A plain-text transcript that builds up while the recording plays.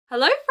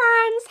Hello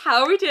friends,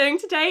 how are we doing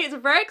today? It's a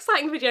very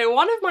exciting video,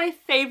 one of my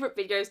favourite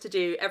videos to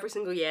do every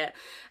single year,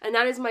 and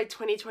that is my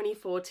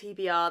 2024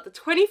 TBR, the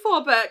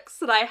 24 books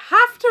that I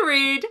have to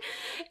read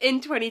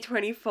in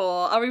 2024.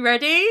 Are we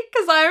ready?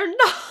 Because I am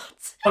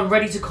not. I'm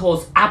ready to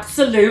cause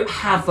absolute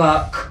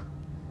havoc.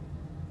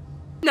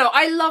 No,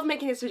 I love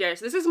making this video.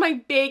 So this is my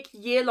big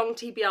year-long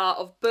TBR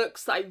of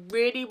books that I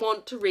really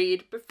want to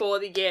read before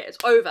the year is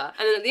over.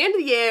 And then at the end of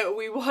the year,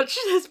 we watch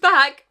this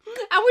back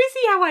and we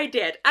see how I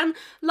did. And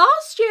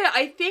last year,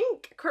 I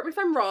think, correct me if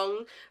I'm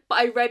wrong, but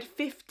I read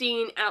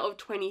 15 out of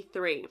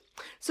 23.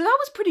 So that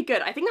was pretty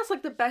good. I think that's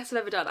like the best I've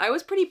ever done. I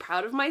was pretty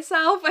proud of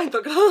myself, I'm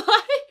not gonna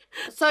lie.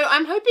 So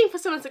I'm hoping for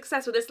similar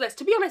success with this list.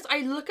 To be honest,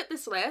 I look at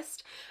this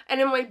list and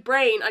in my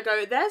brain I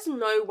go, there's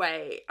no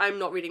way I'm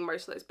not reading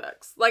most of those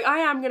books. Like, I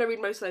am gonna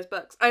read most of those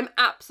books. I'm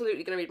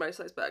absolutely gonna read most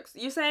of those books.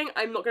 You saying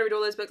I'm not gonna read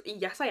all those books?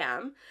 Yes, I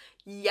am.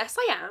 Yes,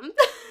 I am.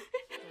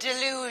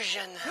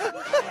 Delusion.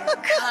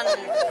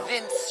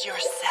 Convince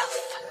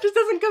yourself. Just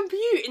doesn't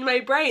compute in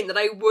my brain that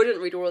I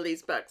wouldn't read all of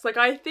these books. Like,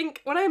 I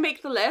think when I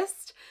make the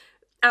list,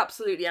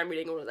 absolutely I'm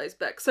reading all of those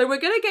books. So we're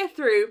gonna get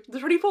through the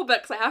 24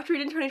 books I have to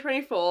read in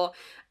 2024,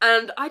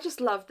 and I just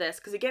love this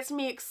because it gets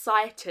me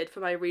excited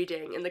for my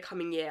reading in the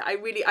coming year.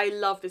 I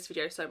love this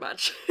video so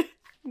much.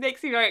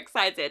 Makes me very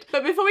excited.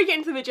 But before we get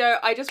into the video,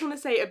 I just want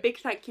to say a big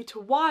thank you to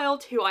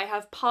Wild, who I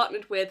have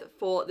partnered with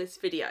for this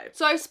video.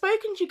 So I've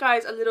spoken to you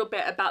guys a little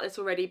bit about this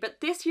already, but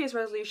this year's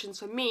resolutions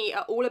for me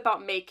are all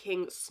about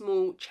making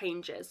small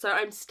changes. So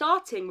I'm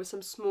starting with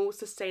some small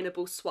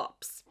sustainable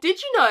swaps.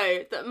 Did you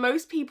know that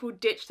most people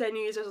ditch their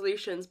New Year's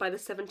resolutions by the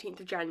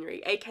 17th of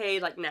January, aka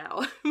like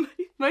now?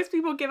 Most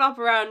people give up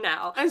around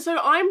now. And so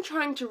I'm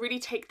trying to really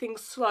take things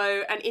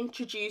slow and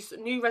introduce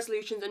new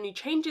resolutions and new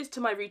changes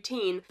to my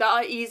routine that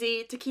are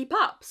easy to keep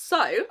up.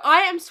 So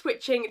I am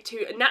switching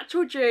to a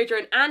natural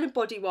deodorant and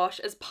body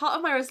wash as part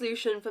of my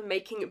resolution for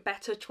making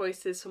better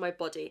choices for my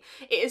body.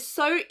 It is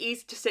so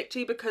easy to stick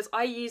to because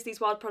I use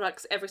these Wild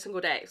products every single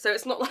day. So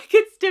it's not like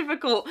it's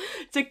difficult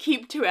to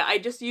keep to it. I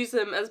just use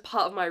them as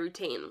part of my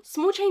routine.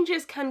 Small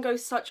changes can go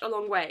such a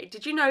long way.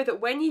 Did you know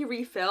that when you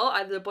refill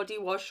either the body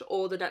wash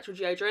or the natural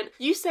deodorant,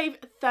 you save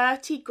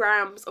 30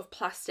 grams of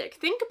plastic?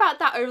 Think about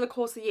that over the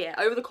course of the year,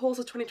 over the course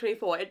of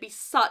 2024. It'd be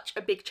such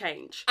a big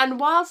change. And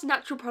whilst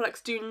natural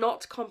products do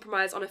not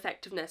compromise on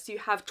effectiveness, you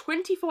have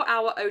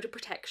 24-hour odor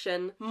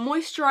protection,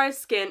 moisturized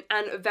skin,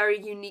 and a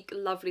very unique,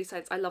 lovely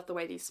scents. I love the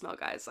way these smell,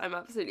 guys. I'm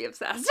absolutely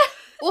obsessed.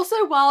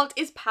 Also, Wild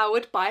is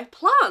powered by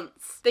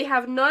plants. They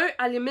have no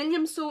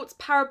aluminium salts,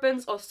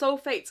 parabens, or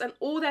sulfates, and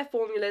all their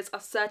formulas are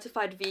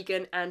certified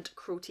vegan and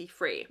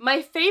cruelty-free.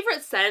 My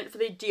favorite scent for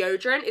the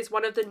deodorant is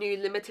one of the new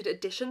limited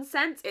edition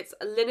scents. It's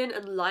linen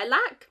and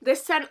lilac.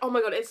 This scent, oh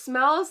my god, it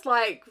smells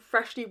like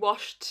freshly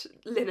washed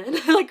linen,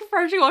 like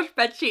freshly washed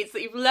bed sheets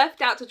that you've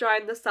left out to dry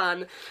in the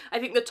sun. I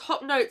think the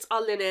top notes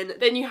are linen.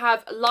 Then you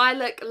have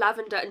lilac,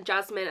 lavender, and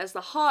jasmine as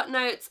the heart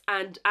notes,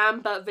 and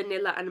amber,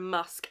 vanilla, and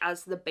musk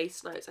as the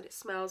base notes, and it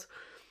smells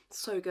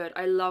so good.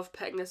 I love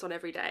putting this on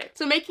every day.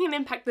 So making an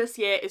impact this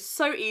year is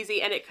so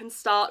easy, and it can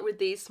start with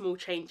these small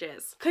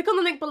changes. Click on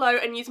the link below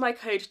and use my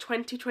code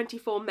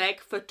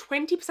 2024MEG for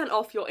 20%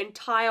 off your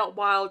entire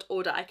Wild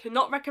order. I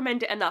cannot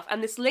recommend it enough,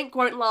 and this link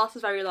won't last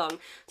as very long.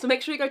 So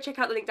make sure you go check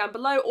out the link down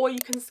below, or you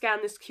can scan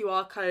this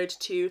QR code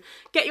to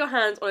get your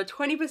hands on a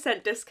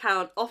 20%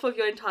 discount off of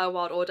your entire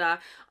Wild order.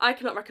 I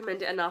cannot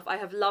recommend it enough. I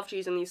have loved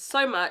using these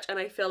so much, and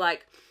I feel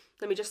like,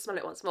 let me just smell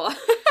it once more.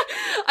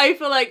 I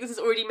feel like this is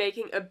already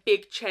making a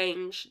big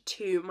change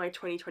to my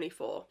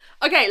 2024.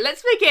 Okay,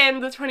 let's begin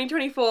the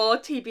 2024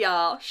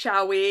 TBR,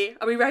 shall we?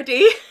 Are we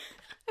ready?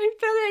 I'm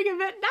feeling a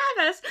bit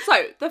nervous.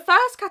 So the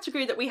first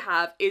category that we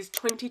have is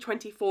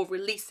 2024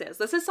 releases.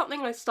 This is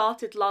something I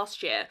started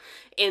last year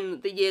in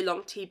the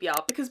year-long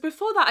TBR, because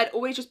before that I'd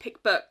always just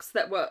pick books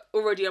that were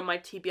already on my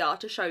TBR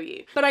to show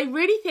you. But I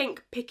really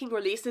think picking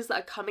releases that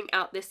are coming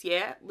out this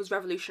year was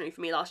revolutionary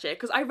for me last year,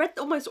 because I read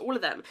almost all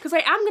of them. Because I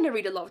am going to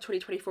read a lot of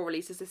 2024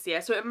 releases this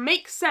year, so it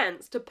makes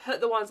sense to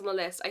put the ones on the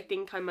list I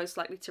think I'm most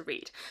likely to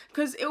read,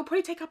 because it will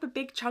probably take up a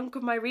big chunk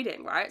of my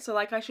reading, right? So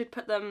like, I should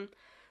put them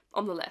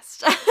on the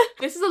list.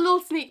 This is a little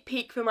sneak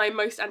peek for my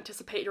most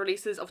anticipated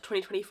releases of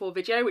 2024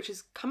 video, which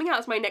is coming out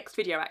as my next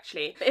video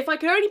actually. But if I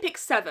could only pick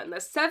 7,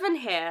 there's 7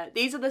 here.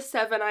 These are the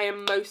 7 I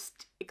am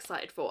most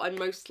excited for and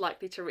most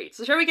likely to read.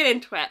 So shall we get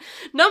into it?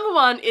 Number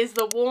 1 is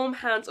The Warm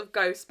Hands of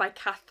Ghosts by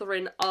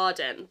Catherine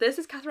Arden. This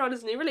is Catherine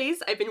Arden's new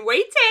release. I've been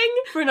waiting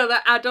for another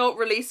adult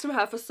release from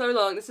her for so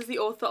long. This is the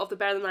author of the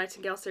Bear and the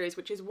Nightingale series,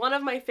 which is one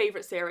of my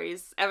favourite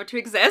series ever to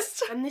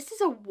exist. And this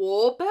is a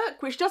war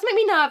book, which does make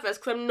me nervous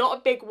because I'm not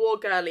a big war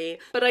girly,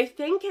 but I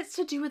think it's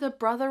to do with a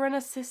brother and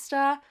a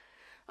sister.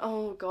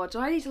 Oh god, do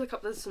I need to look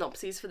up the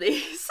synopses for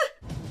these?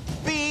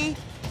 Be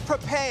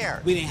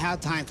prepared. We didn't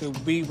have time to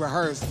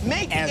re-rehearse.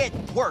 Make it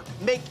work.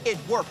 Make it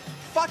work.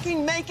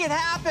 Fucking make it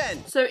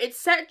happen. So it's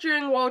set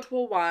during World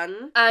War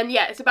I, and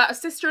yeah, it's about a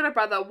sister and a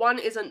brother. One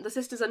isn't, the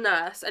sister's a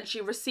nurse, and she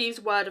receives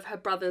word of her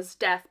brother's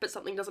death, but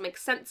something doesn't make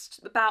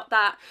sense about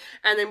that.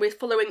 And then we're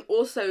following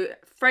also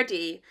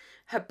Freddie,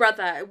 Her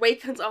brother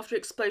awakens after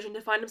explosion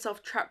to find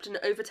himself trapped in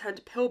an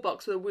overturned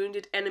pillbox with a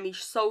wounded enemy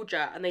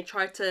soldier, and they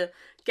try to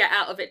get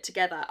out of it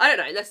together. I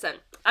don't know, listen.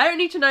 I don't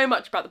need to know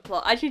much about the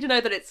plot. I just need to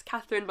know that it's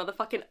Catherine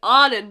motherfucking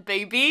Arden,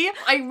 baby.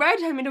 I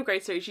read her middle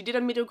grade series. She did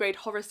a middle grade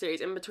horror series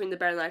in between The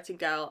Bear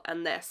Nightingale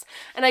and this.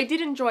 And I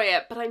did enjoy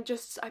it, but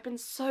I've been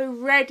so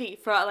ready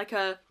for like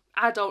a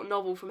adult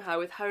novel from her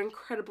with her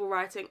incredible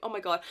writing. Oh my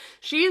god,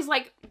 she is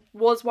like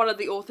was one of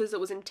the authors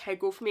that was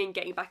integral for me in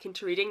getting back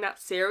into reading. That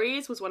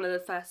series was one of the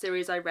first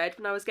series I read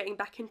when I was getting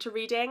back into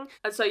reading,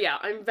 and so yeah,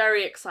 I'm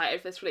very excited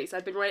for this release.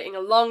 I've been waiting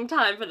a long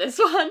time for this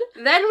one.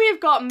 Then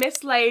we've got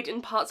Mislaid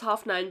in Parts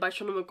Half Known by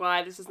Shauna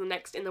Maguire. This is the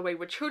next in the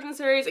Wayward Children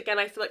series. Again,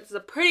 I feel like this is a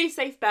pretty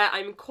safe bet.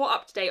 I'm caught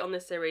up to date on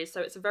this series,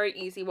 so it's a very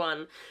easy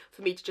one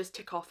for me to just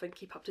tick off and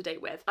keep up to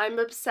date with. I'm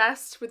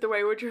obsessed with the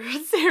Wayward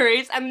Children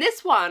series, and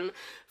this one,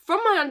 from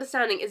my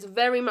understanding, is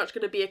very much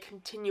going to be a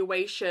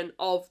continuation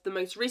of the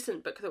most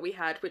recent book that we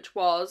had, which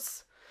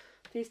was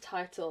these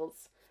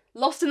titles.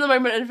 Lost in the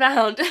Moment and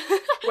Found,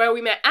 where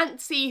we met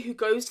Antsy, who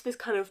goes to this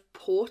kind of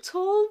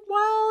portal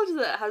world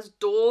that has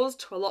doors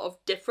to a lot of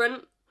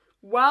different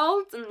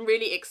worlds and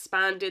really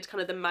expanded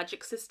kind of the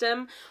magic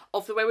system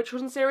of the Wayward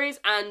Children series,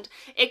 and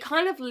it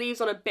kind of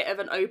leaves on a bit of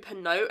an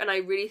open note, and I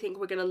really think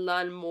we're going to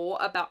learn more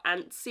about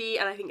Antsy,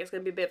 and I think it's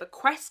going to be a bit of a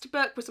quest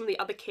book with some of the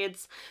other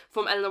kids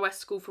from Eleanor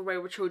West School for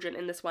Wayward Children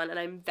in this one, and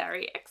I'm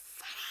very excited.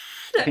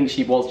 I think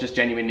she was just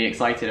genuinely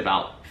excited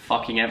about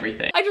fucking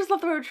everything. I just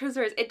love the Wayward Children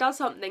series. It does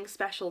something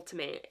special to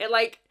me. It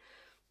like,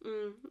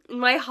 in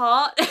my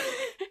heart,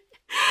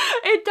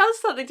 it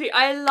does something to me.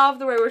 I love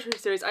the Wayward Children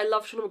series. I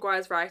love Shauna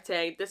Maguire's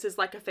writing. This is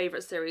like a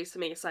favourite series for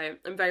me, so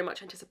I'm very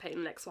much anticipating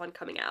the next one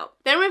coming out.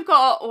 Then we've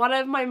got one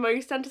of my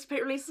most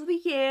anticipated releases of the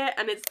year,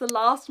 and it's The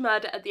Last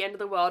Murder at the End of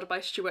the World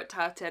by Stuart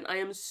Turton. I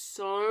am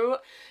so...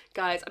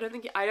 Guys, I don't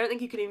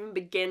think you can even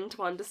begin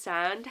to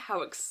understand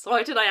how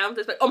excited I am for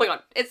this book. Oh my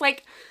god, it's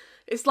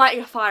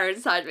lighting a fire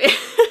inside me.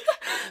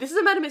 This is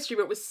a murder mystery,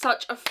 but with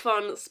such a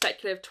fun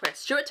speculative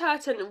twist. Stuart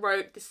Turton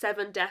wrote The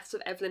Seven Deaths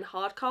of Evelyn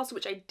Hardcastle,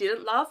 which I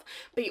didn't love,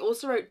 but he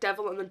also wrote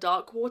Devil in the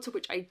Dark Water,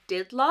 which I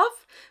did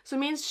love. So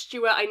me and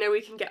Stuart, I know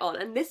we can get on.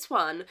 And this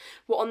one,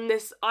 we're on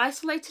this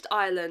isolated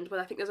island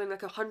where I think there's only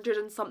like 100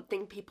 and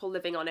something people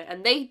living on it,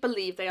 and they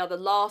believe they are the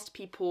last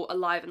people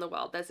alive in the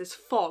world. There's this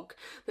fog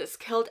that's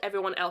killed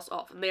everyone else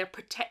off, and they are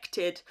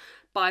protected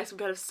by some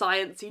kind of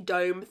sciencey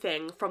dome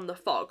thing from the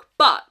fog.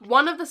 But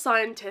one of the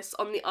scientists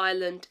on the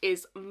island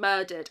is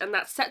murdered, and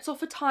that sets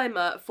off a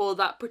timer for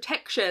that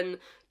protection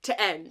to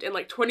end in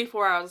like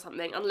 24 hours or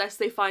something, unless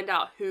they find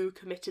out who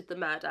committed the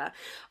murder.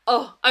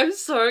 Oh, I'm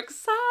so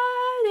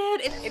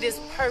excited. It is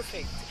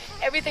perfect.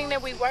 Everything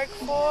that we work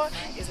for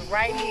is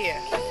right here,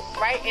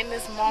 right in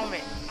this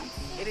moment.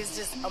 It is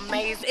just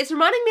amazing. It's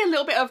reminding me a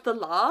little bit of The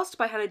Last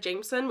by Hannah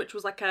Jameson, which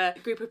was like a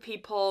group of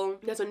people,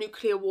 there's a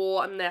nuclear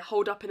war and they're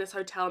holed up in this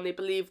hotel and they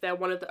believe they're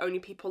one of the only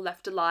people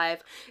left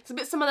alive. It's a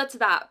bit similar to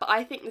that, but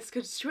I think this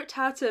could... Stuart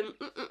Turton,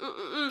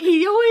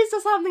 he always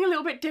does something a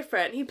little bit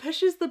different. He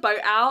pushes the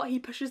boat out, he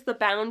pushes the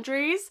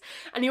boundaries,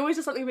 and he always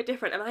does something a bit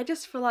different, and I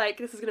just feel like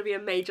this is going to be a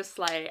major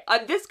slay.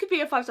 This could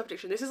be a 5-star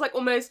prediction. This is like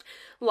almost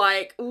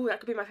like, ooh, that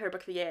could be my favourite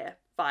book of the year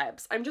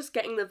vibes. I'm just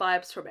getting the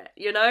vibes from it,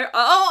 you know?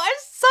 Oh,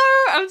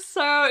 I'm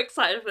so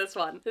excited for this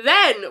one.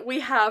 Then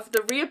we have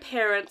the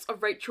reappearance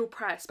of Rachel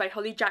Press by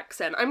Holly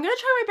Jackson. I'm gonna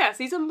try my best.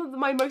 These are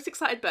my most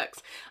excited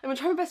books. I'm gonna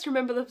try my best to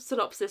remember the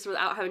synopsis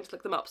without having to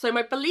look them up. So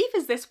my belief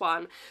is this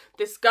one.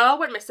 This girl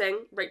went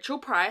missing, Rachel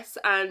Price,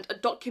 and a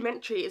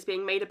documentary is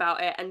being made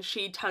about it, and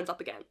she turns up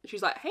again.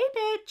 She's like, hey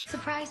bitch.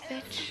 Surprise,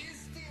 bitch.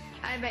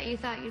 I bet you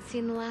thought you'd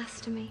seen the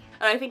last of me.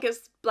 And I think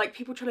it's like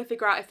people trying to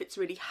figure out if it's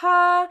really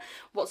her,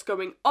 what's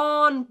going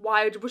on,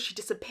 why was she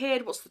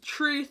disappeared, what's the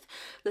truth.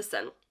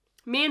 Listen,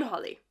 me and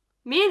Holly,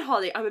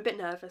 I'm a bit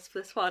nervous for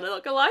this one, I'm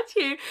not gonna lie to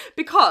you,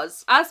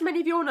 because as many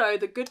of you all know,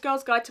 the Good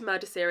Girls Guide to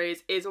Murder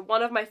series is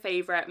one of my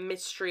favourite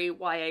mystery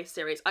YA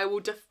series. I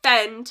will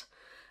defend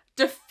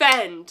As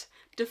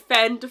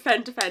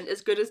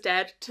Good as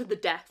Dead to the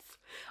death.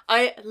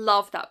 I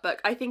love that book.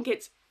 I think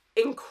it's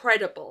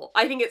incredible.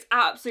 I think it's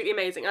absolutely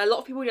amazing. And a lot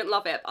of people don't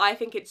love it, but I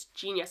think it's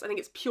genius. I think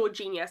it's pure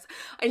genius.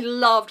 I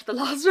loved the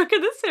last book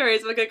in this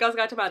series of A Good Girl's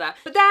Guide to Murder.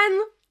 But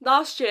then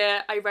last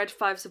year I read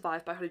 5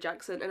 Survive by Holly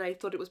Jackson, and I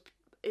thought it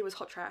was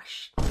hot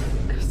trash.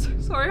 I'm so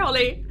sorry,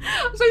 Holly.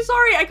 I'm so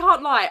sorry. I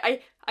can't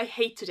lie. I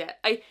hated it.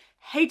 I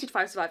hated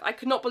 5 Survive. I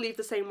could not believe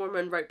the same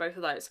woman wrote both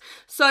of those.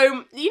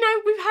 So, you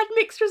know, we've had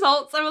mixed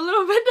results. I'm a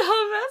little bit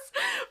nervous.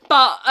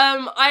 But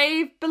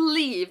I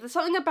believe there's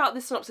something about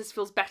this synopsis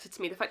feels better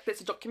to me. The fact that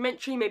it's a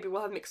documentary, maybe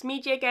we'll have mixed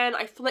media again.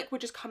 I feel like we're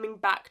just coming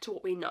back to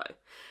what we know.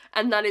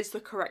 And that is the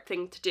correct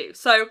thing to do.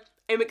 So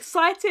I'm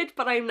excited,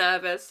 but I'm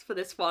nervous for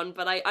this one,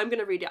 but I'm going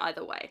to read it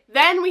either way.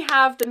 Then we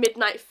have The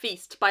Midnight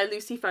Feast by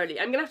Lucy Foley.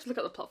 I'm going to have to look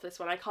at the plot for this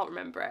one. I can't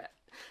remember it.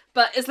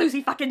 But it's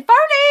Lucy fucking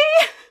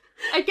Foley!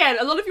 Again,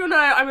 a lot of you know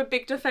I'm a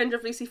big defender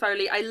of Lucy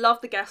Foley. I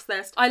love the guest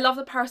list. I love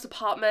the Paris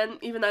apartment,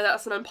 even though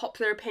that's an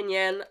unpopular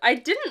opinion. I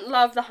didn't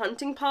love the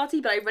hunting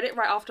party, but I read it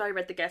right after I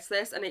read the guest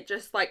list, and it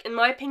just, like, in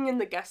my opinion,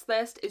 the guest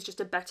list is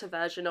just a better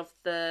version of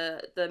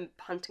the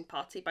hunting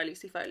party by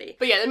Lucy Foley.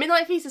 But yeah, The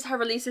Midnight Feast is her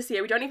release this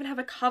year. We don't even have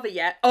a cover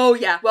yet. Oh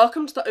yeah,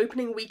 welcome to the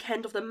opening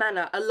weekend of the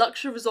Manor, a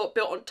luxury resort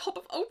built on top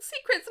of old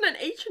secrets and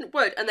an ancient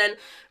wood. And then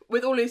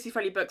with all Lucy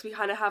Foley books, we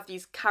kind of have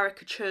these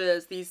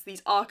caricatures,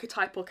 these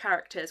archetypal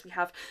characters. We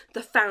have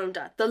the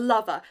founder, the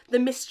lover, the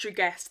mystery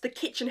guest, the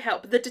kitchen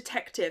help, the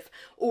detective,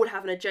 all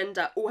have an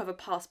agenda, all have a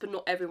past, but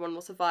not everyone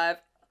will survive.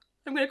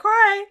 I'm gonna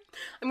cry.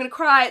 I'm gonna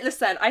cry.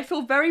 Listen, I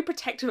feel very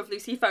protective of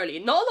Lucy Foley.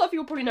 Not a lot of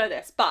people probably know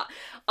this, but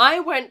I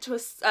went to a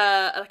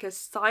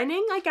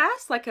signing, I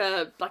guess, like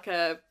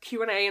a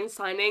Q&A and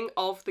signing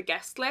of the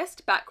guest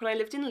list back when I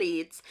lived in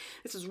Leeds.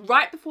 This was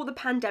right before the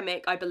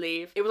pandemic, I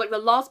believe. It was like the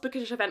last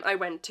bookish event I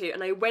went to,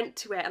 and I went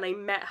to it and I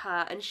met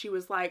her, and she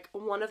was like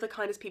one of the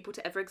kindest people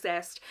to ever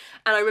exist.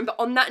 And I remember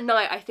on that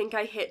night, I think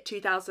I hit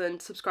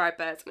 2,000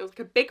 subscribers, and it was like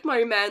a big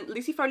moment.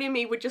 Lucy Foley and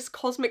me were just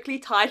cosmically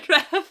tied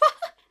forever.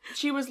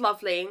 She was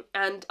lovely,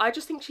 and I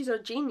just think she's a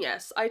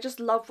genius. I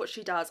just love what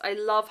she does. I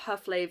love her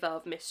flavour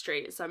of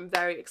mystery, so I'm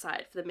very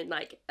excited for the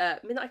midnight, I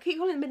keep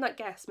calling it Midnight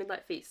Guest,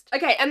 Midnight Feast.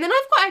 Okay, and then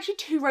I've got actually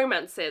 2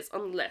 romances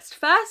on the list.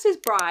 First is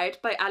Bride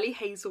by Ali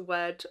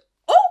Hazelwood.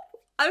 Oh,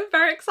 I'm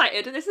very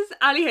excited. This is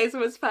Ali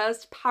Hazelwood's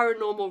first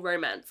paranormal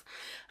romance,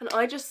 and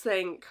I just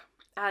think,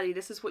 Ali,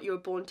 this is what you were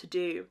born to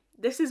do.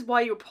 This is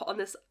why you were put on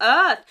this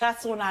earth.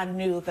 That's when I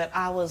knew that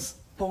I was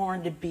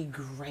born to be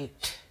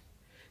great.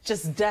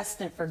 Just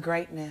destined for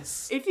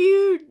greatness. If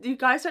you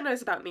guys don't know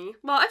this about me,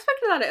 well, I've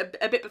spoken about it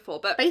a bit before,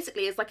 but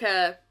basically as like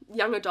a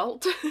young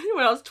adult,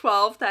 when I was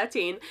 12,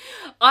 13,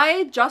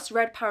 I just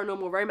read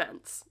paranormal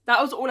romance.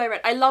 That was all I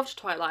read. I loved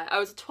Twilight. I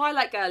was a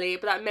Twilight girly,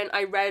 but that meant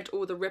I read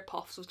all the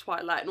rip-offs of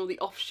Twilight and all the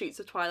offshoots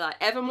of Twilight.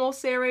 Evermore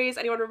series,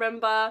 anyone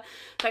remember?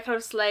 That kind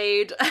of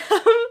Slade.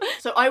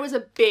 So I was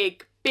a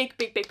big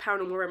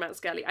paranormal romance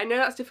girly. I know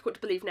that's difficult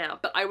to believe now,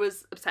 but I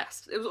was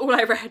obsessed. It was all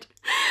I read.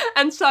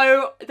 And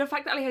so the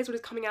fact that Ali Hazelwood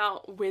is coming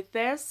out with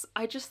this,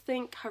 I just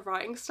think her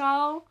writing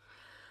style,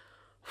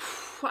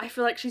 I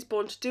feel like she's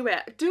born to do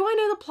it. Do I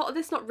know the plot of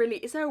this? Not really.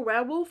 Is there a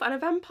werewolf and a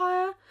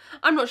vampire?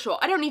 I'm not sure.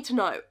 I don't need to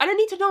know. I don't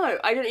need to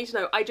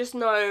know. I just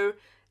know,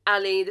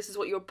 Ali, this is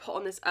what you were put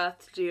on this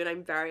earth to do, and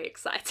I'm very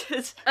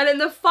excited. And then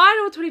the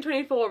final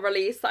 2024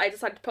 release that I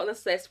decided to put on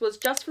this list was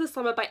Just for the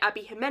Summer by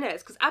Abby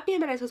Jimenez, because Abby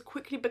Jimenez has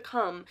quickly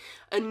become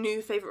a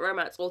new favourite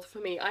romance author for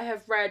me. I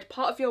have read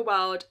Part of Your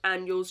World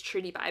and Yours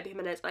Truly by Abby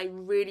Jimenez, and I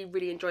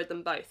really enjoyed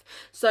them both.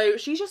 So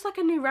she's just like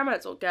a new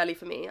romance girly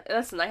for me.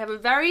 Listen, I have a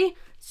very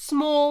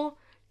small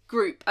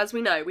group, as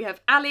we know. We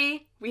have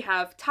Ali, we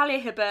have Talia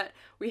Hibbert,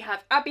 we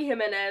have Abby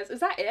Jimenez. Is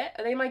that it?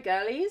 Are they my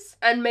girlies?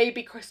 And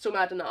maybe Crystal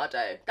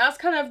Maldonado. That's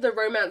kind of the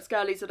romance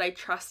girlies that I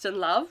trust and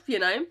love, you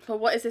know?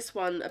 But what is this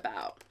one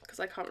about? Because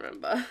I can't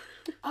remember.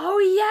 Oh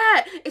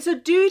yeah! It's a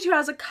dude who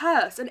has a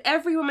curse, and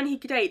every woman he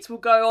dates will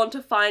go on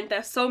to find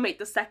their soulmate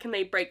the second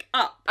they break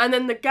up. And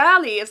then the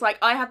girlie is like,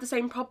 I have the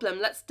same problem,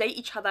 let's date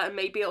each other and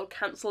maybe it'll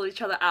cancel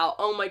each other out.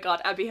 Oh my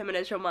god, Abby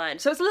Jimenez, you're mine.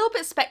 So it's a little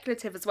bit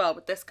speculative as well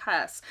with this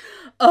curse.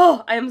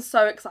 Oh, I am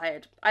so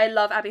excited. I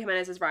love Abby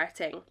Jimenez's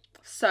writing.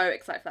 So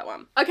excited for that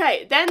one.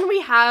 Okay, then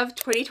we have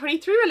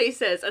 2023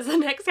 releases as the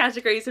next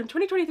category. Some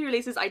 2023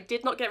 releases I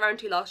did not get around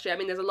to last year. I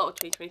mean, there's a lot of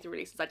 2023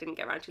 releases I didn't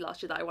get around to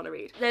last year that I want to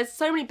read. There's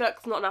so many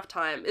books, not enough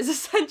time is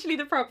essentially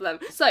the problem.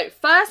 So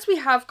first we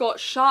have got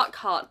Shark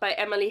Heart by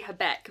Emily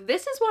Habeck.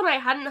 This is one I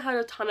hadn't heard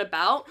a ton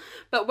about,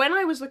 but when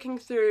I was looking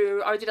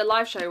through, I did a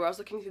live show where I was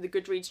looking through the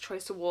Goodreads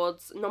Choice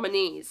Awards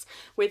nominees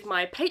with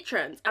my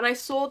patrons, and I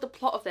saw the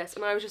plot of this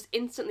and I was just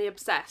instantly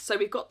obsessed. So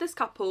we've got this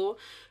couple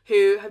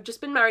who have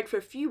just been married for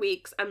a few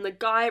weeks, and the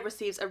guy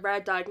receives a rare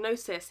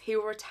diagnosis. He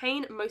will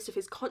retain most of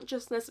his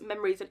consciousness,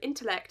 memories and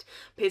intellect,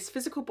 but his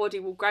physical body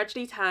will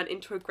gradually turn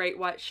into a great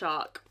white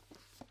shark.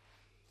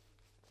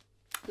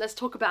 Let's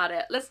talk about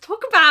it. Let's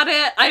talk about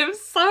it. I am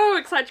so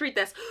excited to read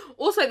this.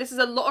 Also, this is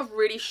a lot of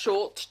really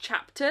short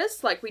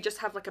chapters. Like, we just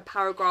have like a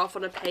paragraph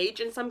on a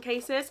page in some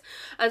cases.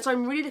 And so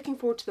I'm really looking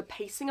forward to the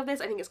pacing of this.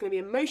 I think it's going to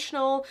be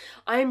emotional.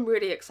 I'm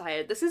really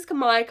excited. This is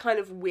my kind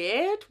of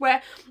weird,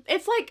 where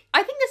it's like,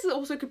 I think this is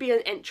also could be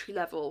an entry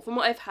level. From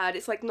what I've heard,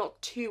 it's like not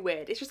too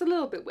weird. It's just a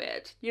little bit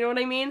weird. You know what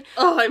I mean?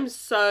 Oh, I'm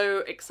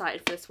so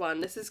excited for this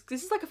one. This is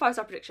like a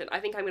 5-star prediction. I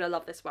think I'm going to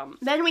love this one.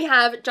 Then we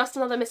have Just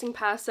Another Missing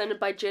Person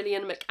by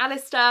Gillian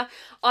McAllister.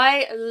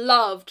 I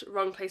loved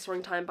Wrong Place,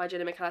 Wrong Time by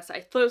Gillian McAllister.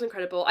 I thought it was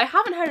incredible. I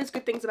haven't heard as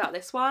good things about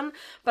this one,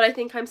 but I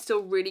think I'm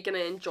still really going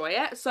to enjoy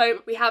it. So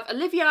we have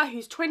Olivia,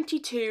 who's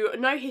 22,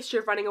 no history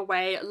of running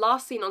away,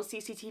 last seen on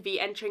CCTV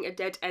entering a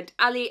dead-end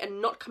alley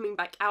and not coming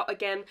back out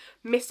again,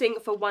 missing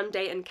for 1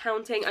 day and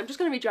counting. I'm just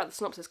going to read you out the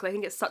synopsis because I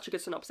think it's such a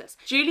good synopsis.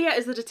 Julia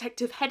is the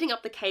detective heading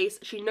up the case.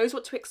 She knows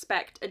what to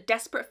expect: a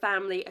desperate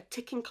family, a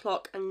ticking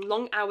clock, and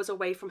long hours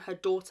away from her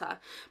daughter.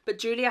 But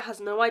Julia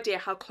has no idea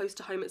how close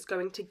to home it's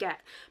going to get,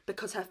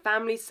 because her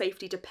family's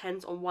safety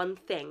depends on one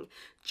thing.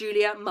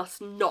 Julia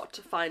must not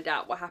find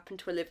out what happened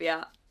to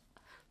Olivia.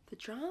 The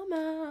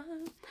drama.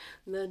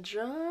 The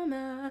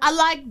drama. I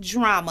like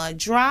drama.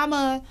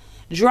 Drama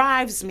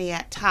drives me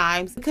at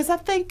times because I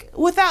think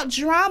without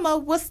drama,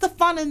 what's the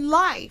fun in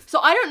life? So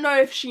I don't know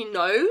if she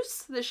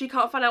knows that she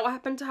can't find out what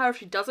happened to her, if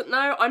she doesn't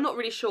know. I'm not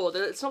really sure.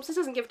 The synopsis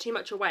doesn't give too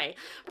much away.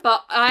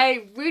 But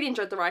I really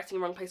enjoyed the writing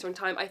in Wrong Place, Wrong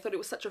Time. I thought it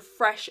was such a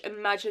fresh,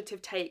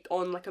 imaginative take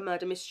on like a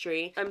murder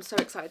mystery. I'm so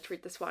excited to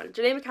read this one.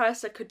 Janae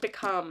McAllister could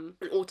become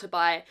an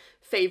auto-buy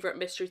favourite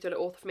mystery thriller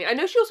author for me. I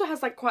know she also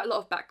has like quite a lot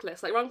of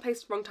backlists. Like Wrong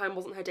Place, Wrong Time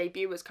wasn't her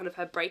debut, it was kind of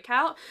her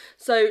breakout.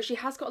 So she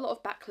has got a lot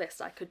of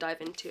backlists I could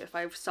dive into if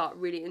I start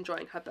really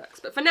enjoying her books.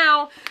 But for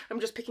now, I'm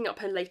just picking up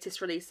her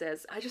latest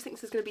releases. I just think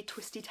this is going to be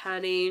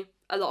twisty-turny,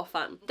 a lot of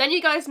fun. Then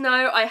you guys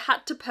know I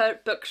had to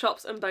put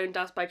Bookshops and Bone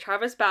Dust by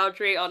Travis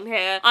Baldree on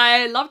here.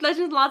 I loved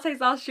Legend of Lattes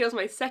last year. It was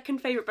my second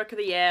favourite book of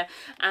the year,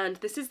 and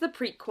this is the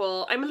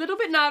prequel. I'm a little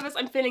bit nervous.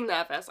 I'm feeling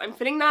nervous.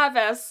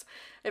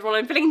 Everyone,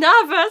 I'm feeling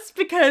nervous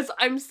because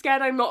I'm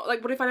scared I'm not,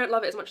 like, what if I don't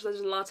love it as much as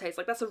Legend of Lattes?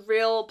 Like, that's a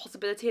real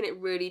possibility and it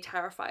really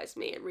terrifies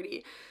me.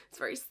 It's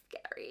very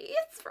scary.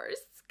 It's very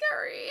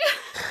scary.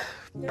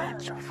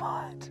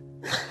 Petrified.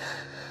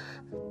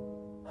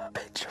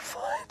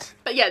 Petrified.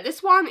 But yeah,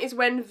 this one is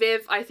when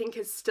Viv, I think,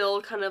 is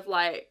still kind of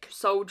like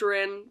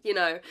soldiering, you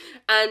know,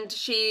 and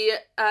she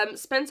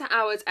spends her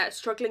hours at a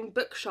struggling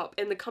bookshop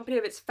in the company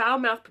of its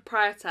foul-mouthed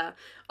proprietor.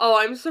 Oh,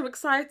 I'm so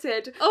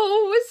excited.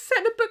 Oh, it's set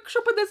in a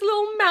bookshop and there's a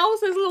little mouse,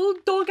 there's a little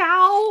dog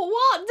owl.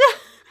 What?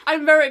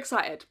 I'm very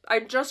excited.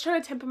 I'm just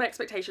trying to temper my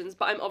expectations,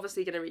 but I'm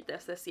obviously going to read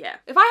this year.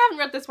 If I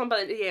haven't read this one by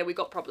the end of the year, we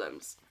got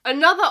problems.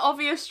 Another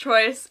obvious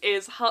choice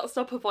is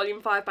Heartstopper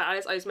Volume 5 by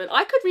Alice Oseman.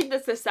 I could read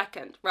this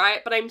second,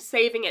 right? But I'm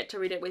saving it to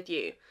read it with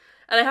you.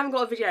 And I haven't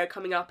got a video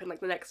coming up in like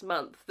the next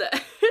month that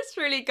this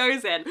really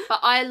goes in. But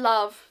I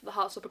love the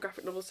Heartstopper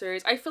graphic novel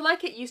series. I feel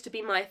like it used to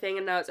be my thing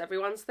and now it's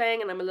everyone's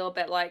thing, and I'm a little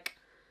bit like,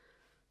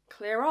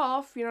 clear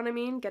off, you know what I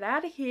mean? Get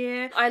out of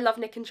here. I love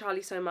Nick and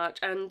Charlie so much,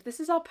 and this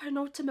is our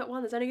penultimate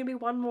one. There's only gonna be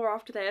one more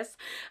after this,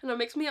 and that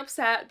makes me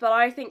upset, but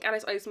I think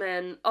Alice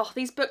Oseman, oh,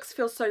 these books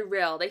feel so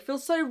real. They feel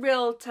so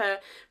real to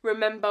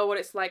remember what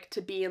it's like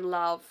to be in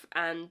love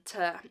and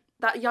to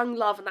that young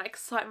love and that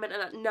excitement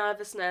and that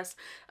nervousness,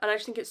 and I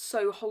just think it's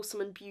so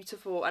wholesome and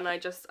beautiful, and I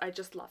just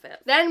love it.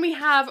 Then we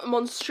have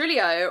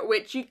Monstrilio,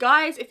 which you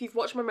guys, if you've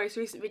watched my most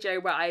recent video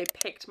where I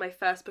picked my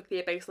first book of the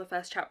year based on the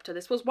first chapter,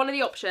 this was one of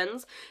the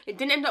options. It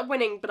didn't end up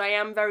winning, but I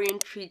am very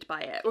intrigued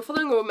by it. We're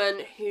following a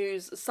woman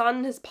whose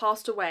son has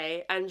passed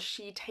away and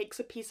she takes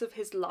a piece of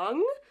his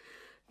lung.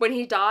 When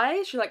he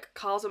dies, she like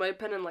carves him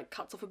open and like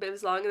cuts off a bit of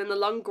his lung, and then the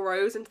lung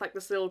grows into like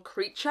this little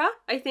creature,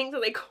 I think,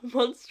 that they call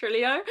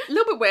Monstrilio. A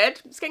little bit weird.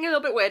 It's getting a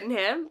little bit weird in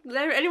here. Is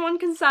there anyone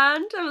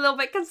concerned? I'm a little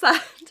bit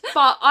concerned.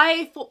 But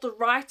I thought the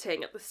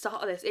writing at the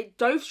start of this, it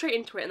dove straight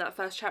into it in that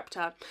first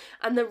chapter,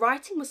 and the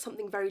writing was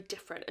something very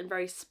different and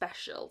very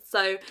special.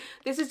 So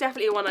this is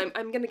definitely one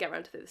I'm gonna get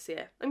around to this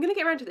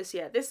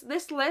year.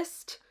 This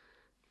list,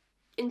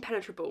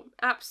 impenetrable.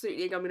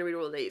 Absolutely, I'm gonna read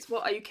all of these.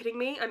 What, are you kidding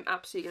me? I'm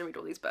absolutely gonna read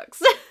all these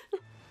books.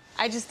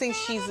 I just think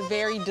she's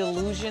very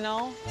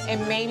delusional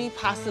and maybe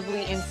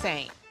possibly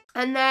insane.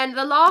 And then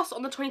the last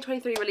on the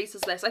 2023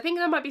 releases list, I think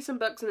there might be some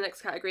books in the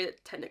next category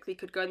that technically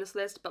could go in this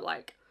list, but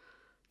like,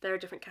 they're a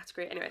different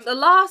category. Anyway, the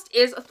last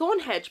is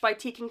Thornhedge by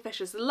T.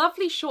 Kingfisher. It's a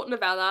lovely short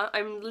novella.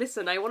 I want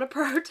to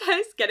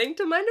prioritize getting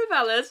to my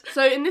novellas.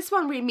 So in this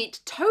one we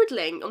meet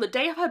Toadling. On the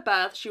day of her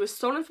birth, she was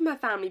stolen from her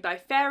family by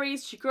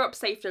fairies. She grew up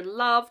safe and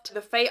loved. The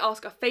Fae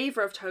ask a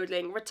favour of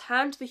Toadling: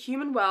 return to the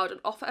human world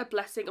and offer a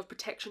blessing of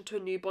protection to a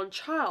newborn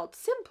child.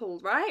 Simple,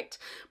 right?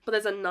 But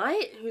there's a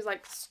knight who's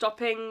like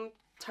stopping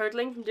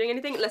Toadling from doing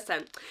anything.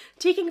 Listen,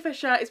 T.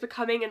 Kingfisher is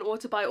becoming an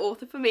auto-buy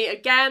author for me.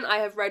 Again, I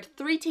have read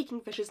 3 T.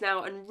 Kingfishers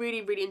now and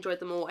really enjoyed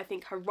them all. I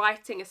think her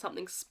writing is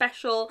something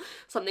special,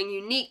 something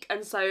unique,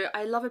 and so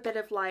I love a bit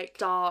of like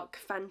dark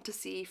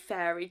fantasy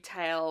fairy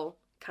tale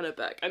kind of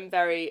book. I'm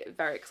very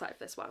excited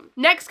for this one.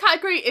 Next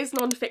category is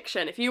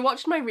non-fiction. If you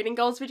watched my reading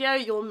goals video,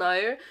 you'll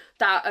know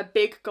that a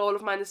big goal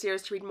of mine this year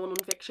is to read more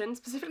non-fiction,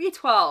 specifically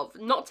 12,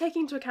 not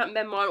taking into account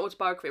memoir and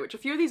autobiography, which a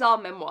few of these are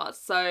memoirs,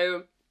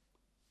 so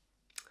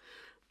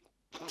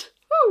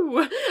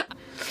ooh.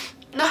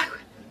 No.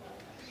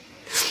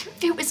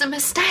 It was a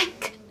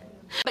mistake.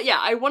 But yeah,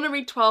 I want to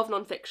read 12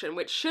 non-fiction,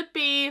 which should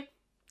be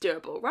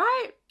doable,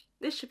 right?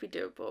 This should be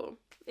doable.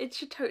 It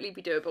should totally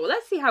be doable.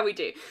 Let's see how we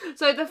do.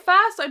 So the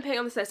first I'm putting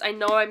on this list, I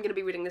know I'm going to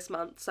be reading this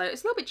month, so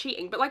it's a little bit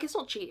cheating, but like, it's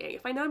not cheating.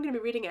 If I know I'm going to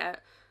be reading it,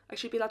 I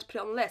should be allowed to put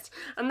it on the list.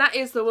 And that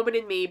is The Woman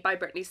in Me by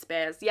Britney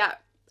Spears. Yeah,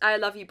 I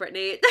love you,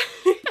 Britney.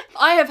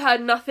 I have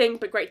heard nothing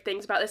but great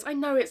things about this. I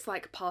know it's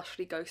like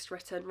partially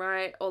ghostwritten,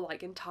 right? Or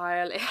like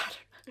entirely. I don't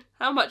know.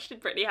 How much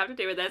did Britney have to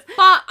do with this?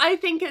 But I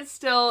think it's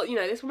still, you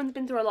know, this woman's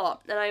been through a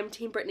lot, and I am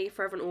Team Britney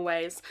forever and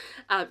always.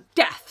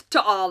 Death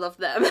to all of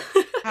them.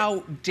 How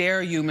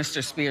dare you,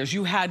 Mr. Spears?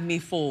 You had me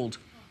fooled.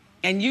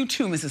 And you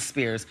too, Mrs.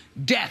 Spears.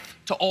 Death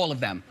to all of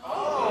them.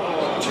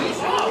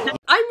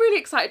 I'm really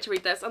excited to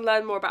read this and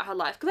learn more about her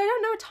life, because I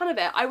don't know a ton of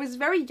it. I was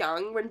very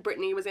young when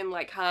Britney was in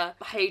like her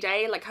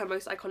heyday, like her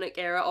most iconic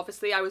era.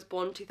 Obviously I was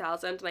born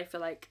 2000, and I feel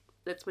like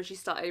That's when she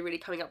started really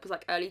coming up, was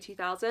like early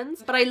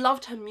 2000s. But I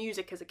loved her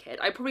music as a kid.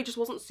 I probably just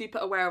wasn't super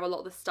aware of a lot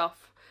of the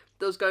stuff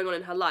that was going on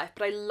in her life,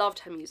 but I loved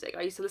her music.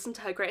 I used to listen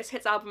to her greatest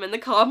hits album in the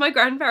car with my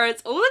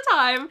grandparents all the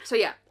time. So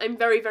yeah, I'm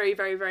very, very,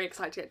 very, very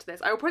excited to get to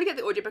this. I will probably get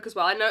the audiobook as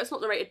well. I know it's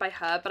not narrated by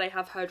her, but I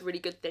have heard really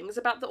good things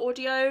about the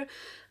audio,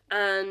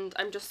 and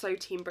I'm just so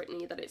team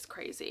Britney that it's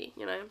crazy,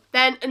 you know?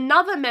 Then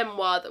another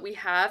memoir that we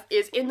have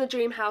is In the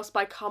Dream House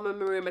by Carmen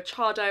Maria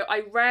Machado.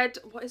 I read,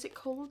 what is it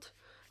called?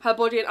 Her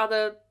Body and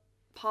Other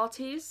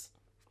Parties?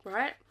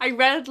 Right? I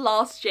read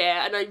last year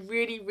and I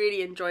really,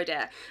 really enjoyed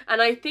it.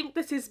 And I think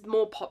this is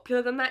more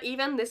popular than that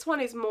even. This one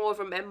is more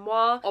of a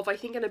memoir of, I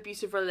think, an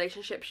abusive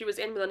relationship she was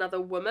in with another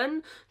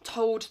woman,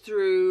 told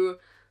through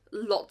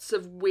lots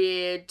of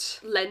weird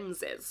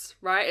lenses,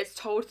 right? It's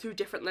told through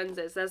different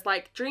lenses. There's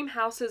like Dream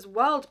House's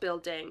world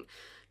building,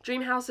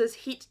 Dream House's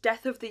heat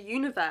death of the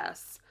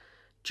universe,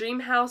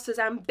 Dream House's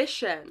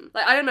ambition.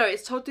 Like, I don't know,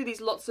 it's told through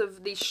lots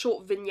of these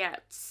short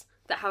vignettes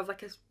that have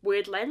like a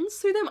weird lens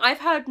through them.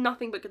 I've heard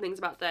nothing but good things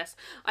about this.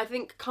 I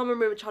think Carmen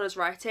Maria Machado's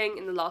writing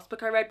in the last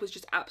book I read was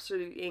just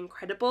absolutely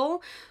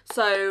incredible.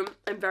 So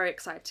I'm very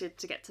excited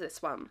to get to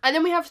this one. And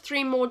then we have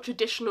 3 more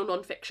traditional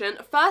non-fiction.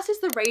 First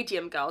is The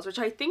Radium Girls, which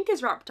I think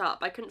is wrapped up.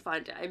 I couldn't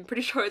find it. I'm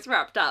pretty sure it's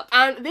wrapped up.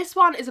 And this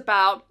one is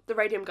about the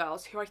Radium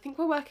Girls, who I think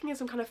were working in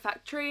some kind of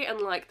factory,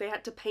 and like they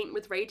had to paint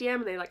with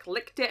radium and they like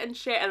licked it and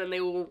shit, and then they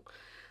all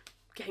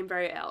became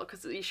very ill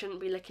because you shouldn't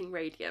be licking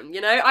radium,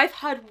 you know? I've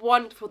heard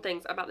wonderful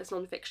things about this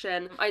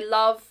non-fiction. I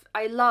love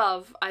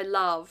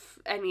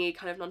any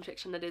kind of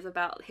non-fiction that is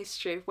about the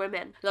history of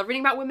women. I love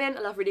reading about women, I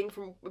love reading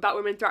about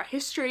women throughout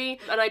history,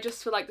 and I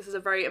just feel like this is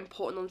a very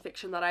important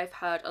non-fiction that I've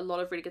heard a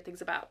lot of really good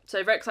things about.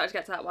 So very excited to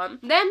get to that one.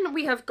 Then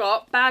we have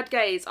got Bad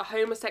Gays, A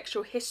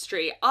Homosexual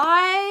History.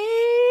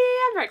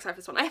 I am very excited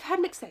for this one. I've heard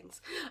mixed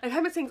things. I've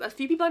heard mixed things. A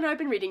few people I know have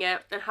been reading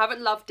it and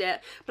haven't loved it,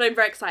 but I'm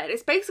very excited.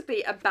 It's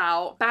basically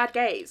about bad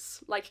gays,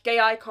 like gay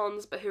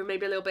icons, but who are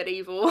maybe a little bit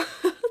evil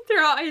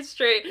throughout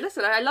history.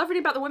 Listen, I love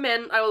reading about the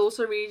women. I will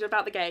also read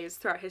about the gays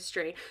throughout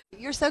history.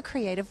 You're so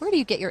creative. Where do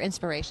you get your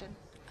inspiration?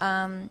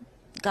 God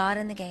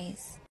and the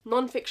gays.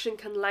 Non-fiction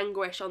can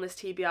languish on this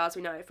TBR, as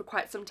we know, for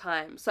quite some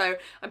time. So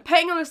I'm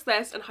putting on this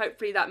list, and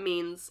hopefully that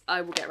means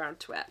I will get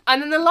around to it.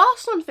 And then the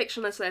last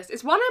non-fiction on this list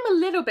is one I'm a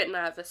little bit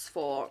nervous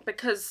for,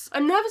 because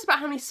I'm nervous about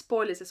how many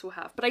spoilers this will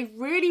have, but I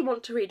really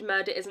want to read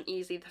Murder Isn't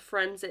Easy, The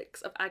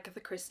Forensics of Agatha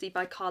Christie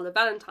by Carla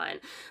Valentine.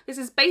 This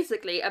is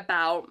basically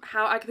about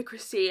how Agatha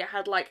Christie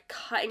had like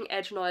cutting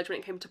edge knowledge when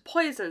it came to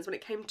poisons, when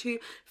it came to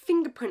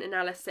fingerprint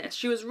analysis.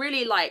 She was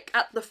really like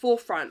at the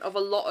forefront of a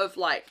lot of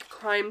like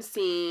crime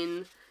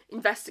scene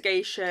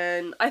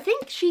investigation. I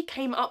think she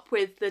came up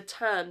with the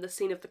term the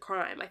scene of the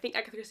crime. I think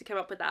Agatha Christie came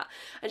up with that.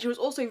 And she was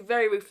also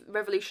very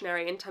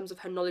revolutionary in terms of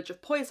her knowledge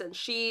of poison.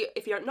 She,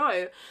 if you don't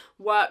know,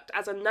 worked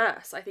as a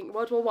nurse. I think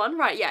World War One,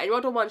 right? Yeah, in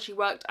World War One she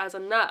worked as a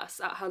nurse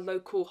at her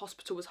local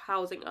hospital, was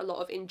housing a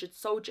lot of injured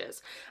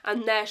soldiers.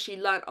 And there she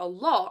learnt a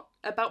lot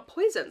about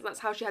poisons.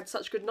 That's how she had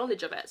such good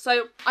knowledge of it.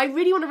 So I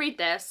really want to read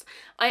this.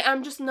 I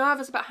am just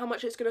nervous about how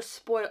much it's going to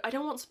spoil. I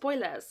don't want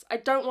spoilers. I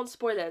don't want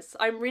spoilers.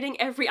 I'm reading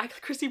every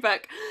Agatha Christie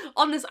book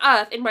on this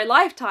earth in my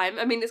lifetime.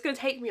 I mean, it's going to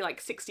take me like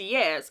 60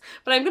 years,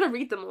 but I'm going to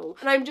read them all.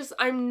 And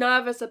I'm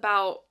nervous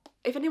about,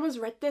 if anyone's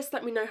read this,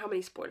 let me know how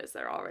many spoilers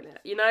there are in it.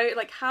 You know,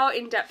 like how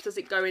in depth does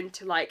it go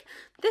into like,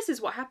 this is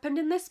what happened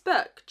in this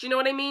book. Do you know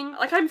what I mean?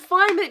 Like I'm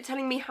fine with it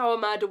telling me how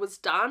a murder was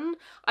done.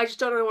 I just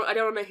don't know, I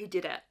don't know who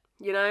did it.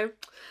 You know?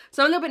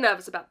 So I'm a little bit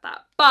nervous about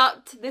that.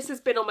 But this has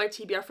been on my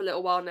TBR for a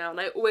little while now, and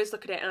I always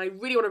look at it and I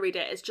really want to read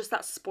it. It's just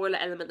that spoiler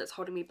element that's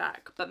holding me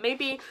back. But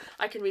maybe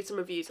I can read some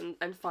reviews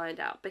and find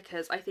out,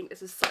 because I think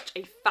this is such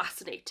a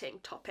fascinating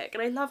topic.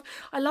 And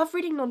I love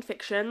reading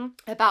non-fiction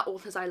about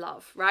authors I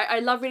love, right? I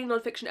love reading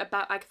non-fiction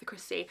about Agatha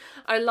Christie.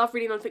 I love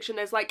reading non-fiction.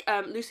 There's like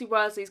Lucy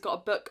Worsley's got a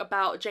book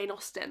about Jane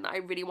Austen that I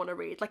really want to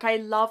read. Like I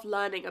love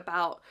learning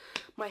about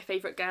my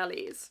favourite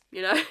girlies,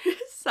 you know?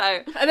 So,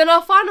 and then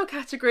our final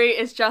category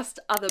is just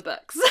other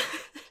books.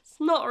 It's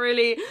not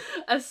really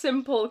a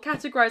simple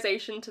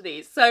categorization to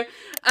these. So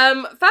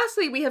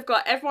firstly we have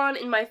got Everyone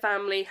in My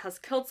Family Has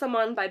Killed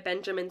Someone by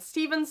Benjamin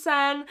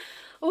Stevenson.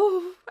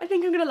 Oh, I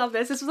think I'm gonna love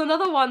this. This was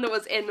another one that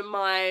was in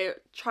my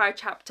try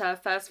chapter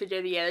first video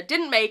of the year.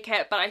 Didn't make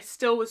it, but I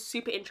still was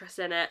super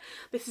interested in it.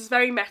 This is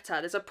very meta.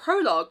 There's a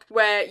prologue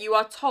where you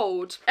are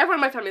told everyone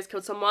in my family has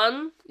killed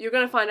someone. You're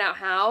gonna find out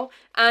how,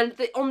 and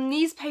on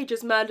these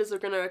pages murders are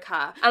gonna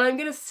occur. And I'm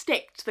gonna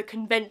stick to the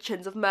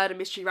conventions of murder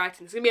mystery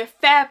writing. It's gonna be a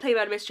fair play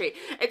murder mystery.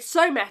 It's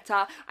so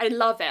meta. I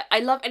love it. I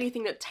love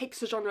anything that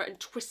takes the genre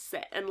and twists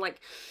it and like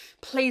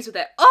plays with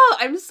it. Oh,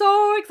 I'm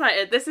so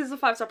excited. This is a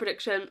 5-star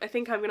prediction. I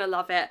think I'm gonna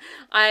love it.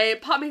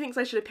 Part of me thinks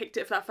I should have picked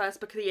it for that first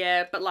book of the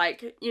year, but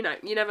like, you know,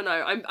 you never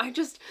know.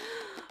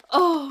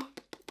 Oh.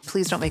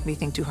 Please don't make me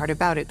think too hard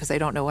about it, because I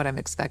don't know what I'm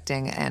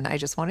expecting and I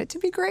just want it to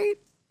be great.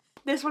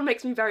 This one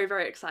makes me very,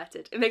 very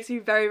excited. It makes me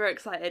very, very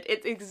excited.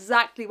 It's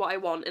exactly what I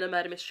want in a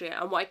murder mystery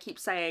and what I keep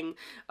saying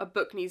a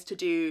book needs to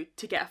do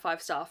to get a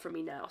 5-star from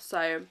me now. So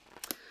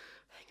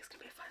I think it's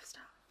gonna be a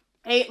 5-star.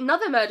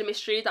 Another murder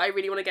mystery that I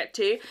really want to get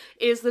to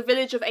is The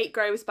Village of Eight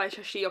Groves by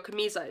Sashio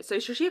Kamizo. So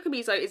Sashio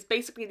Kamizo is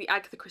basically the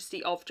Agatha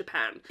Christie of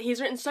Japan.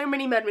 He's written so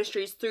many murder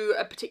mysteries through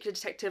a particular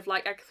detective,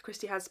 like Agatha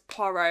Christie has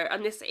Poirot,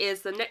 and this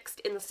is the next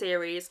in the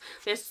series.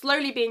 They're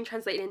slowly being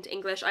translated into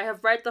English. I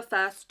have read the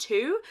first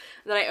two,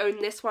 and then I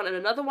own this one and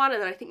another one,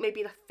 and then I think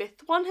maybe the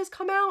fifth one has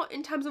come out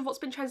in terms of what's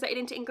been translated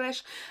into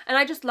English, and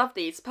I just love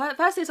these.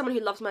 Firstly, as someone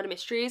who loves murder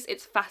mysteries,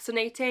 it's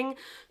fascinating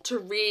to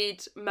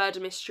read murder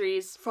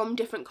mysteries from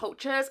different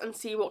cultures and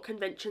see what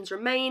conventions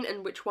remain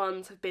and which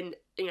ones have been,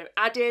 you know,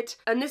 added.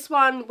 And this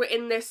one, we're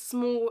in this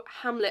small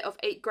hamlet of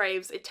Eight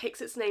Graves. It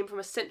takes its name from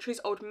a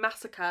centuries-old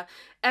massacre.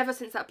 Ever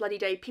since that bloody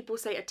day, people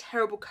say a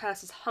terrible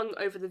curse has hung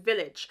over the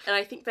village. And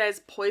I think there's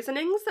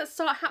poisonings that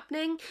start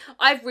happening.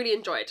 I've really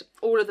enjoyed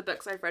all of the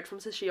books I've read from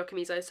Sashio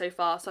Kamizo so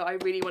far, so I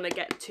really want to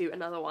get to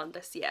another one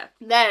this year.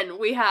 Then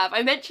we have,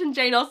 I mentioned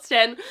Jane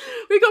Austen.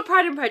 We got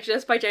Pride and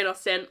Prejudice by Jane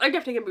Austen. I'm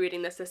definitely going to be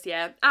reading this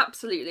year.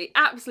 Absolutely,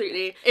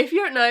 absolutely. If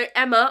you don't know,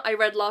 Emma I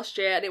read last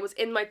year and it was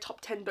in my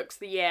top 10 books of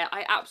the year.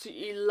 I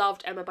absolutely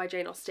loved Emma by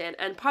Jane Austen,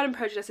 and Pride and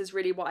Prejudice is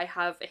really what I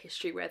have a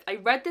history with. I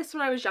read this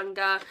when I was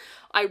younger.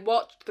 I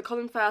watched the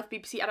Colin Firth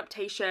BBC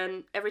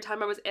adaptation every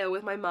time I was ill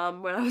with my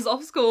mum when I was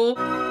off school.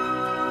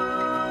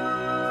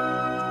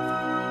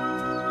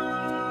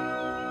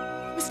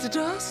 Mr.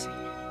 Darcy?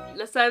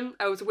 Listen,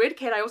 I was a weird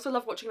kid. I also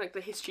loved watching like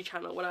the History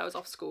Channel when I was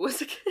off school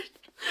as a kid.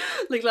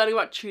 Like learning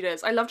about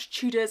Tudors. I loved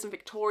Tudors and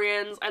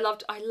Victorians. I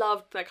loved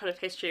that kind of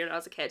history when I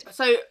was a kid.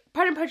 So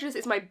Pride and Prejudice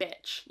is my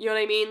bitch. You know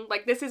what I mean?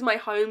 Like this is my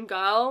home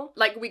girl.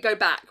 Like we go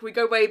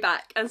way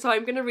back. And so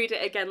I'm gonna read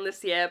it again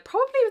this year,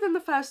 probably within the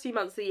first few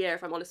months of the year,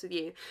 if I'm honest with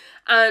you.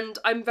 And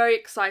I'm very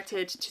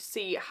excited to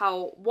see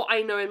how what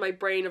I know in my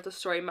brain of the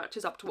story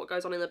matches up to what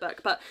goes on in the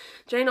book. But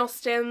Jane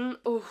Austen,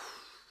 oof.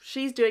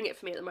 She's doing it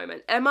for me at the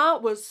moment. Emma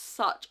was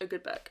such a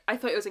good book. I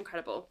thought it was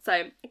incredible.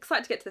 So,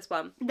 excited to get to this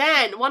one.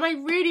 Then, one I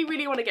really,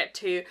 really want to get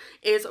to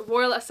is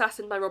Royal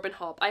Assassin by Robin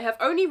Hobb. I have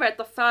only read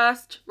the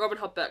first Robin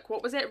Hobb book.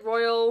 What was it?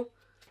 Royal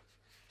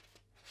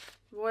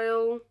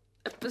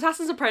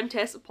Assassin's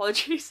Apprentice,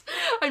 apologies.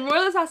 And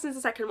Royal Assassin is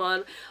the second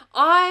one.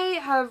 I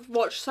have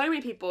watched so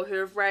many people who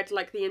have read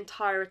like the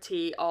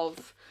entirety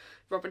of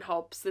Robin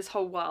Hobb's This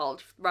Whole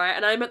World, right?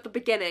 And I'm at the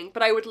beginning,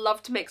 but I would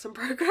love to make some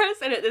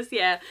progress in it this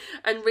year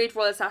and read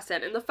Royal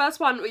Assassin. In the first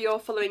one, you're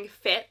following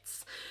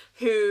Fitz,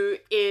 who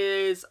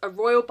is a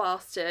royal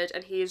bastard,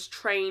 and he is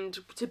trained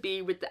to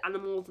be with the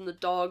animals and the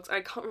dogs.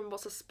 I can't remember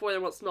what's a spoiler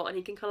and what's not, and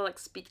he can kind of like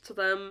speak to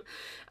them.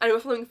 And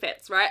we're following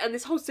Fitz, right? And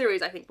this whole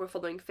series, I think we're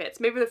following Fitz,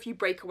 maybe with a few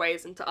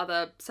breakaways into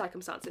other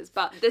circumstances,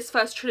 but this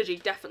first trilogy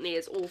definitely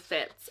is all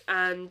Fitz.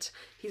 And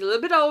he's a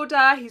little bit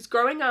older, he's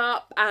growing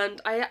up,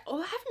 and I haven't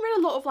read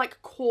a lot of like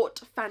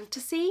court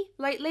fantasy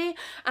lately,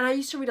 and I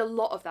used to read a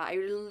lot of that. I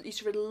used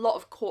to read a lot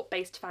of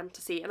court-based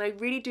fantasy, and I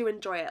really do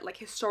enjoy it, like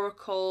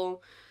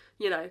historical,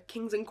 you know,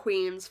 kings and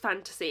queens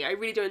fantasy. I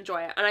really do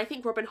enjoy it, and I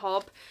think Robin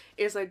Hobb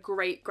is a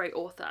great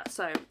author,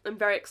 so I'm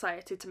very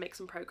excited to make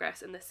some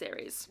progress in this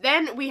series.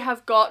 Then we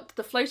have got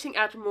The Floating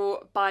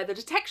Admiral by The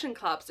Detection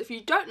Club. So if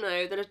you don't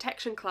know, The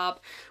Detection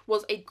Club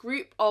was a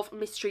group of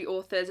mystery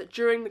authors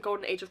during the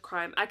golden age of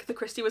crime. Agatha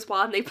Christie was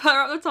one, they put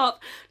her at the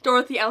top.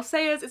 Dorothy L.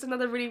 Sayers is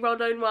another really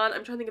well-known one.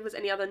 I'm trying to think if there's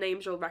any other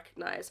names you'll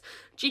recognise.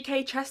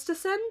 G.K.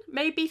 Chesterton,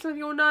 maybe some of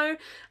you will know.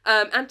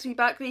 Anthony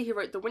Berkeley, who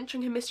wrote The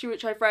Winchringham Mystery,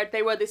 which I've read.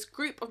 They were this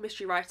group of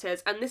mystery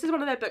writers, and this is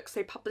one of their books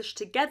they published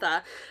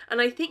together, and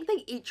I think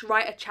they each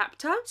write a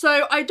chapter.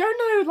 So I don't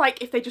know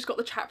like if they just got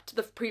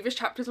the previous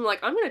chapters and were like,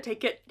 I'm gonna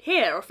take it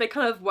here, or if they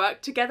kind of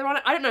worked together on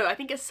it. I don't know. I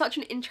think it's such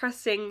an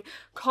interesting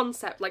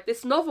concept, like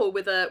this novel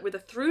with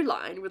a through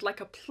line, with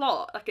like a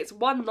plot. Like it's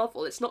one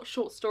novel, it's not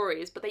short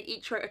stories, but they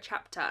each wrote a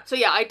chapter. So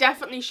yeah, I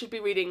definitely should be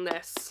reading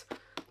this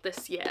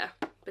year,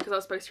 because I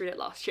was supposed to read it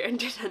last year and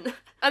didn't.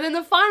 And then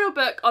the final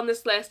book on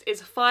this list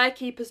is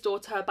Firekeeper's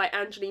Daughter by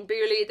Angeline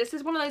Bewley. This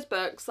is one of those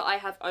books that I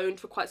have owned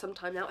for quite some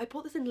time now. I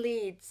bought this in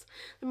Leeds.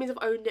 That means I've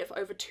owned it for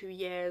over 2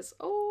 years.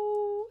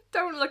 Oh,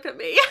 don't look at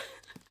me.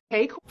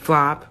 Hey,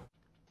 Flop.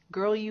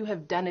 Girl, you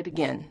have done it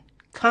again.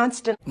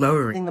 Constant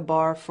Lowering the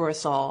bar for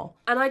us all.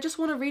 And I just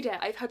want to read it.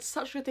 I've heard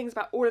such good things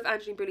about all of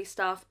Angeline Bewley's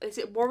stuff. Is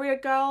it Warrior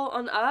Girl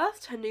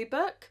Unearthed, her new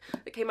book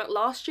that came out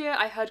last year?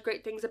 I heard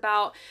great things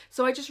about.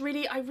 So I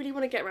really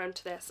want to get around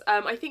to this.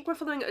 I think we're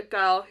following a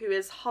girl who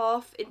is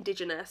half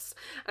indigenous,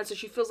 and so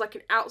she feels like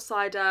an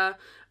outsider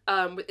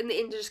within the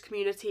indigenous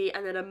community,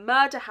 and then a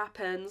murder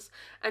happens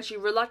and she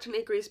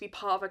reluctantly agrees to be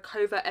part of a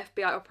covert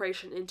FBI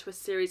operation into a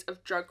series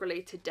of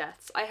drug-related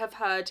deaths. I have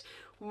heard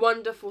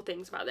wonderful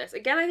things about this.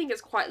 Again, I think it's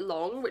quite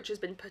long, which has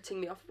been putting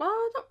me off.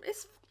 Well,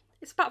 it's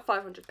about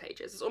 500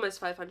 pages. It's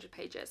almost 500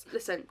 pages.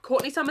 Listen,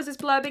 Courtney Summers is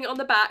blurbing on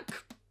the back.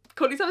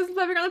 Courtney Summers is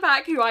blurbing on the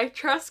back, who I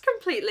trust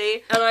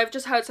completely, and I've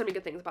just heard so many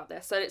good things about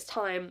this, so it's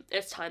time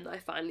that I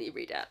finally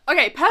read it.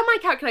 Okay, per my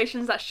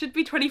calculations, that should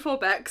be 24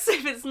 books.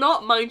 If it's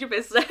not, mind your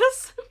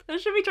business. There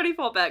should be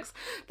 24 books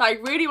that I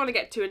really want to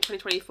get to in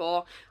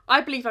 2024. I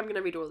believe I'm going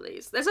to read all of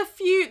these. There's a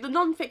few, the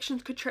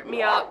non-fictions could trip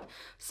me up.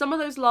 Some of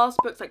those last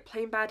books, like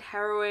Plain Bad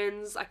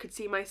Heroines, I could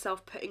see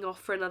myself putting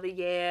off for another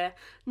year.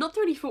 Not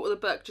through any fault of the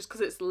book, just because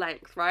it's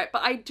length, right?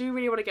 But I do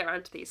really want to get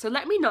around to these. So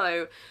let me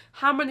know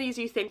how many of these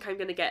you think I'm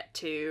going to get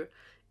to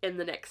in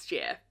the next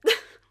year.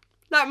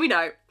 Let me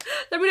know.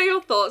 Let me know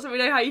your thoughts. Let me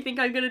know how you think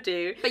I'm going to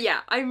do. But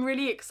yeah, I'm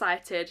really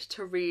excited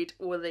to read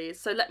all of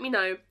these. So let me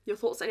know your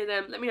thoughts on any of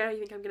them. Let me know how you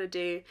think I'm going to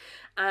do.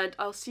 And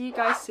I'll see you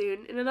guys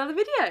soon in another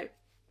video.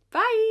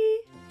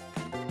 Bye!